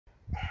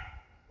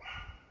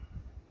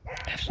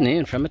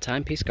afternoon from a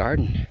timepiece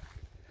garden.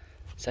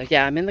 So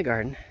yeah, I'm in the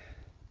garden.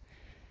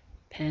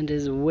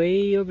 Panda's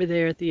way over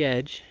there at the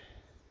edge.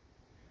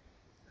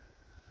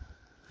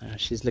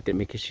 She's looking at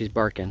me because she's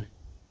barking.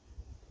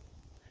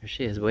 There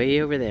she is,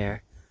 way over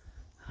there.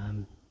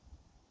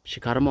 She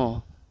caught them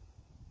all.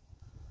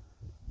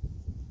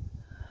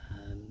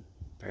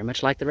 Very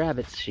much like the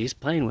rabbits, she's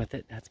playing with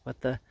it. That's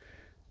what the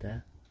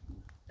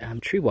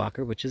tree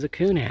walker, which is a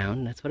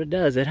coonhound, that's what it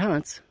does. It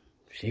hunts.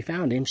 She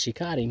found him. She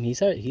caught him. He's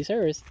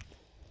hers.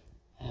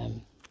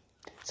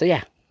 So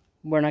yeah,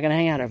 we're not going to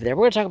hang out over there.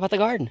 We're going to talk about the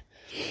garden.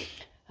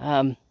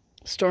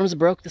 Storms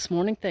broke this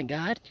morning, thank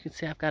God. You can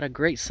see I've got a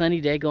great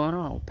sunny day going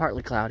on.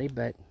 Partly cloudy,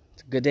 but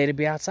it's a good day to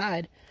be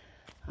outside.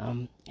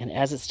 And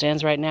as it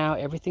stands right now,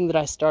 everything that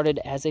I started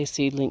as a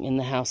seedling in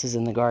the house is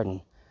in the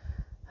garden.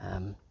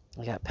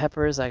 I got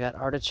peppers, I got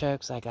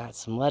artichokes, I got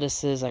some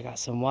lettuces, I got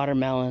some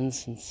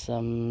watermelons and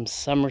some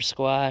summer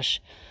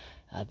squash,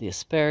 the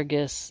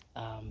asparagus,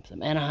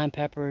 some Anaheim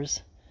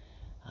peppers,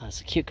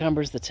 some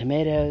cucumbers, the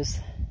tomatoes,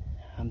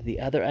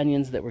 the other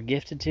onions that were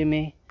gifted to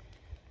me.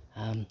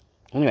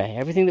 Anyway,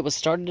 everything that was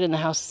started in the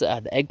house,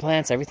 the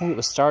eggplants, everything that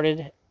was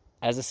started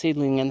as a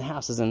seedling in the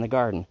house is in the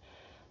garden.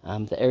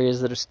 The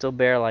areas that are still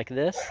bare like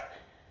this,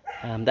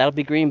 that'll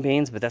be green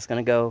beans, but that's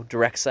going to go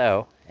direct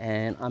sow.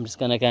 And I'm just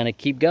going to kind of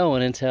keep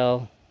going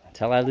until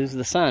I lose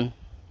the sun.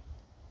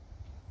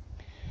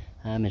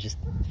 And just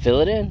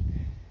fill it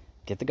in,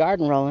 get the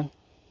garden rolling,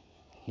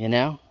 you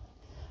know.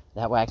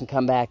 That way I can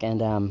come back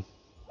and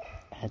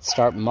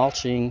start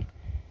mulching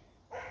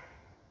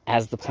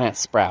as the plants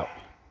sprout.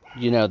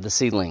 You know, the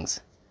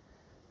seedlings.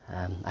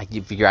 I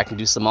figure I can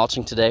do some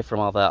mulching today from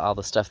all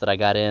the stuff that I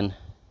got in,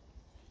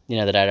 you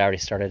know, that I'd already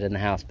started in the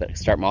house, but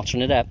start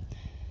mulching it up.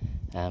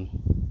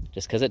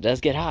 Just because it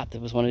does get hot.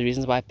 That was one of the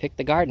reasons why I picked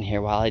the garden here.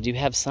 While I do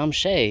have some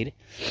shade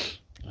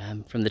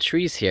from the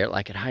trees here,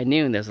 like at high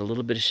noon, there's a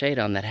little bit of shade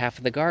on that half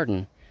of the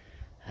garden.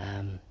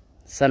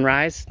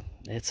 Sunrise,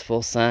 it's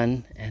full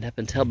sun, and up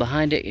until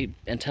behind it,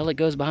 until it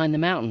goes behind the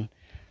mountain,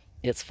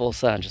 it's full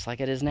sun, just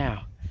like it is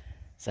now.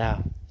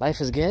 So,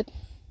 life is good.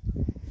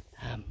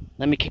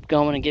 Let me keep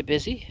going and get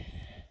busy.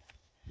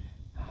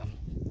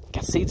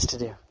 Got seeds to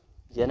do,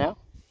 you know?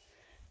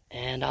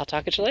 And I'll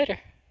talk at you later.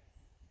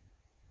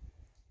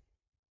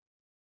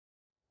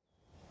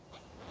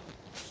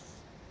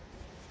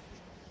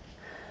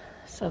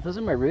 So those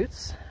are my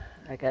roots.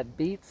 I got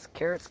beets,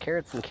 carrots,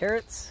 and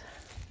carrots.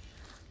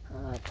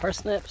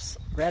 Parsnips,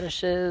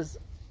 radishes,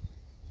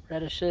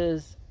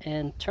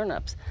 and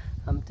turnips.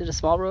 Did a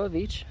small row of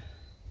each.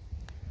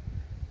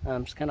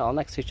 Just kind of all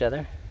next to each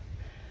other.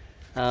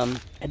 I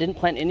didn't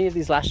plant any of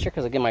these last year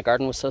because, again, my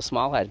garden was so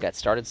small. I got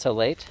started so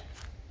late.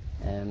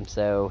 And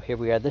so here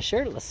we are this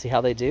year. Let's see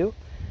how they do.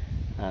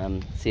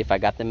 See if I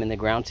got them in the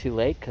ground too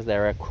late because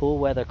they're a cool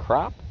weather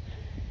crop.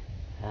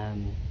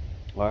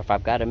 Or if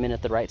I've got them in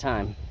at the right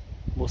time.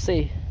 We'll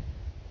see.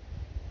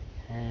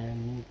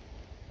 And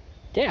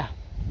yeah,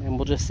 and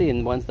we'll just see. And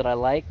the ones that I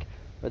like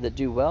or that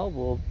do well,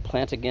 we'll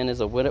plant again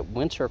as a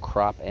winter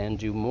crop and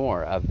do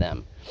more of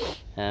them.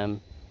 But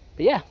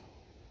yeah.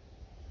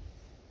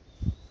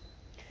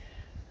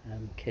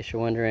 In case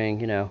you're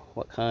wondering, you know,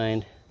 what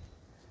kind.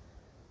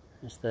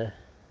 There's the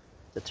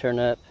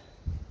turnip,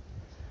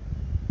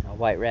 a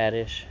white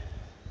radish,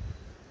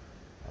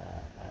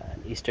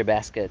 an Easter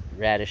basket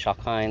radish, all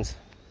kinds.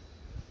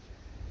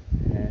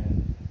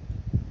 And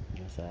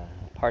there's a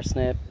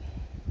parsnip,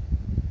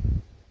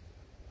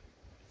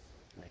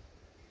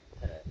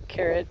 a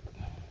carrot,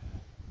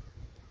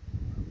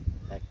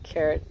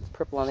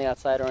 purple on the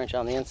outside, orange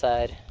on the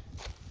inside.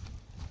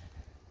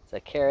 It's a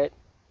carrot.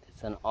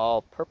 It's an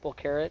all purple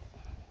carrot.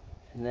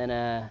 And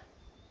then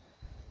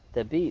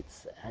the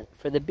beets.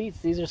 For the beets,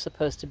 these are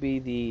supposed to be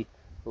the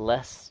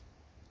less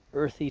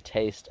earthy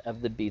taste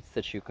of the beets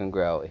that you can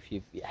grow. If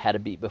you've had a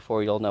beet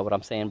before, you'll know what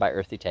I'm saying by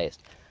earthy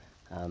taste.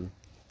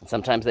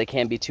 Sometimes they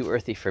can be too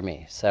earthy for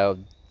me. So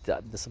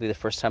this will be the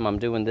first time I'm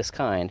doing this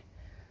kind.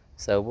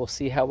 So we'll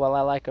see how well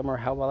I like them or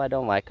how well I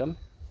don't like them.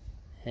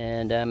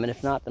 And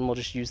if not, then we'll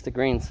just use the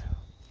greens.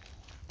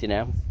 You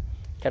know,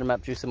 cut them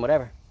up, juice them,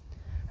 whatever.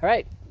 All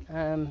right.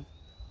 On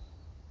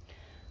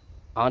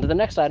to the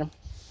next item.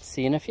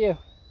 See you in a few.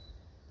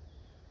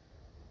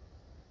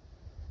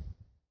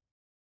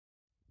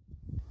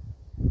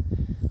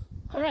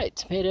 All right,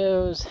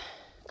 tomatoes,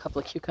 a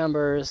couple of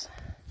cucumbers,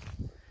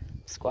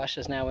 squash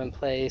is now in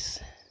place.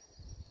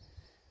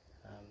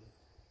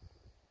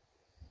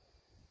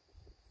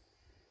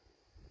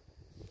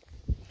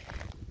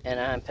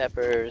 Anaheim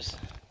peppers,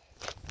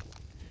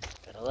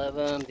 gotta love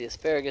them. The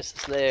asparagus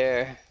is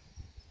there.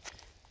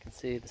 You can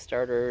see the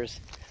starters.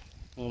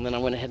 And then I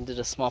went ahead and did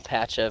a small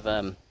patch of,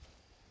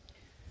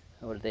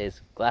 what are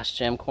these, glass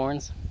jam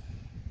corns.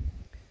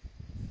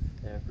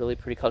 They're really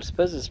pretty color. I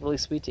suppose it's really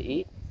sweet to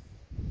eat.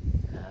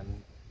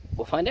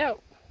 We'll find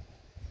out.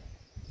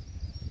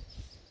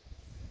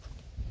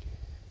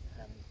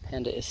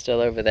 Panda is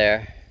still over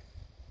there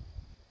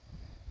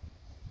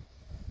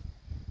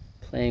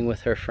playing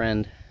with her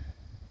friend.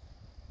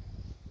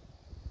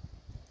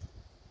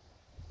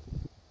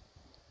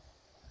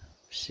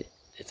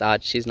 It's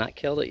odd she's not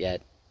killed it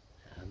yet.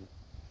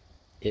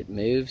 It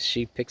moves,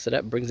 she picks it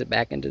up, brings it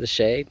back into the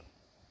shade.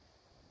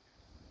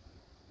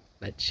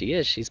 But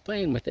she's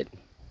playing with it.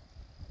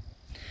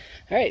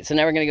 All right, so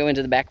now we're gonna go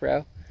into the back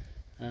row.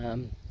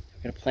 We're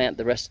gonna plant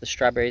the rest of the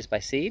strawberries by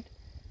seed,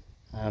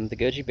 the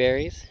goji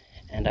berries,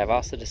 and I've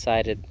also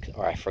decided,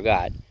 or I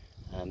forgot,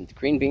 the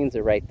green beans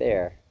are right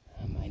there.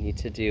 I need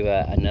to do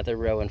another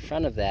row in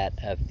front of that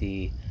of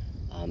the,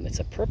 it's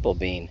a purple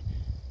bean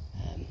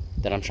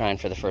that I'm trying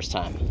for the first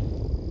time.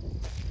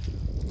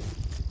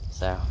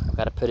 So I've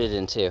got to put it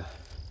in too.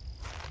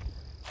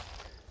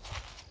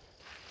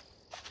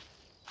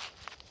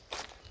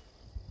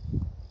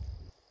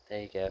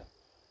 There you go.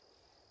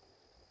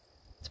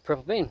 It's a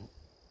purple bean.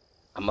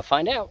 I'm gonna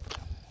find out.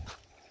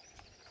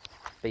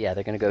 But yeah,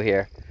 they're gonna go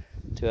here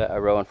to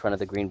a row in front of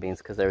the green beans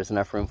because there was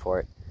enough room for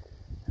it.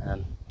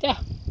 Yeah.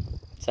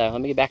 So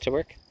let me get back to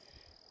work,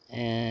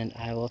 and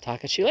I will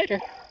talk at you later.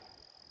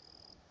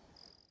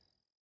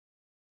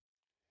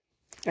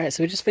 All right,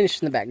 so we just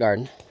finished in the back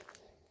garden.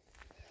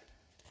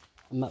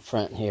 I'm up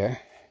front here.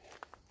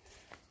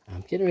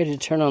 I'm getting ready to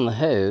turn on the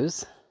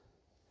hose.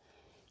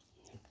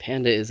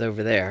 Panda is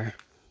over there.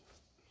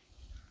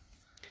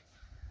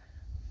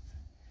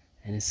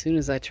 And as soon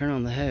as I turn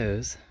on the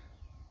hose,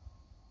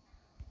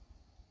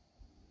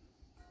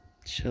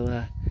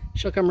 she'll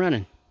come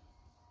running.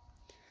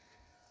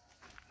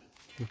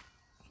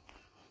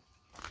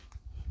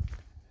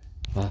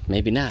 Well,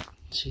 maybe not.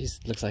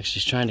 Looks like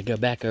she's trying to go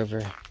back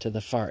over to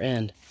the far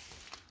end.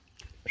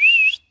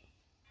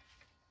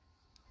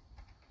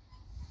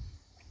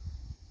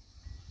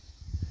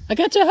 I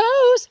got your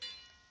hose!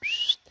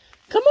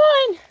 Come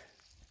on!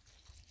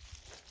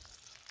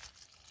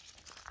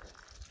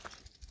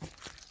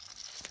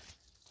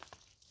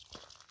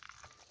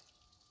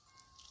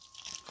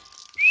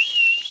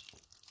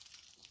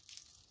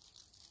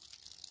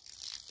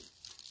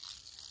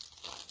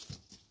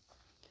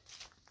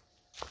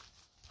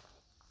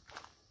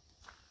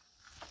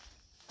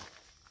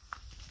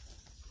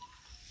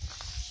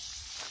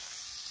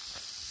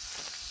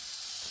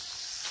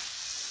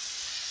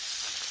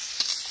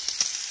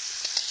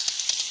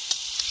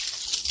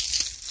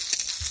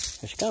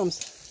 Here she comes.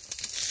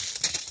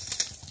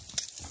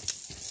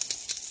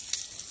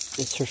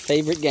 It's her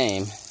favorite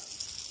game.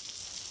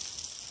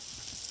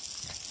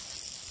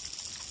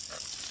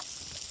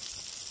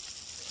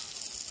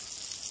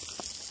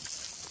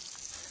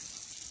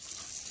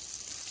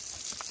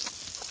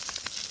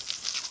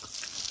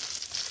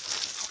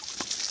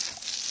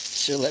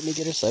 She'll let me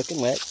get her soaking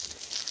wet.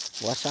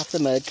 Wash off the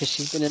mud because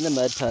she's been in the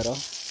mud puddle.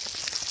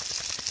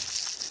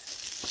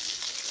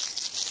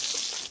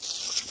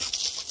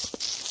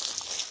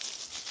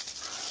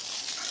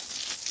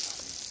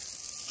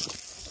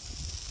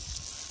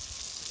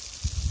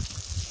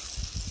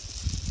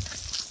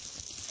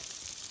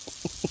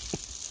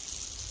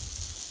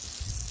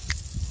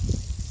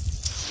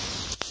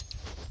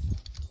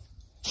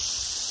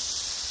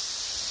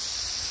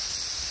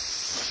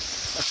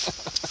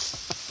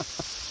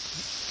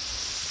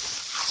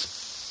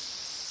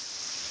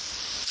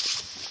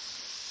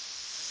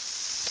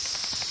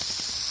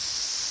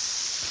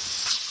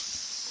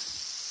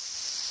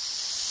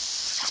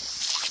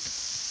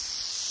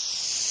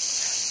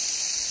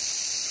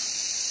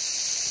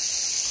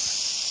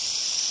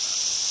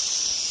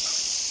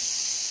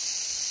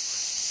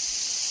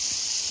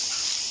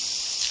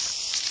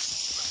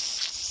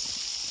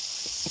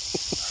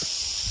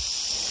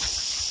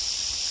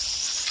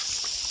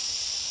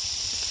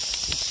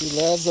 She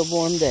loves a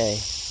warm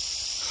day.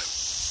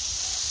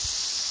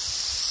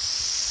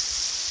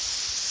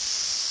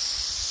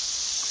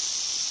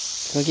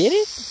 Go get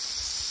it?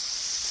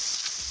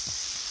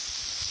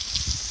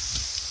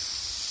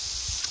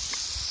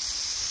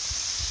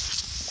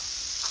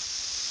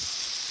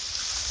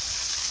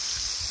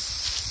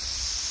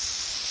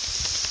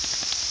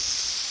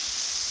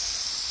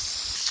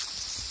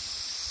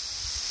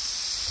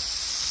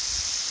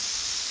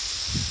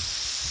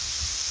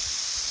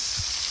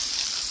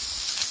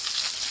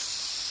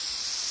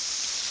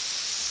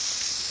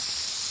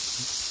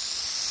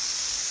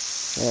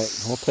 All right,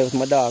 I'm gonna play with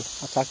my dog.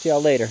 I'll talk to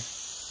y'all later.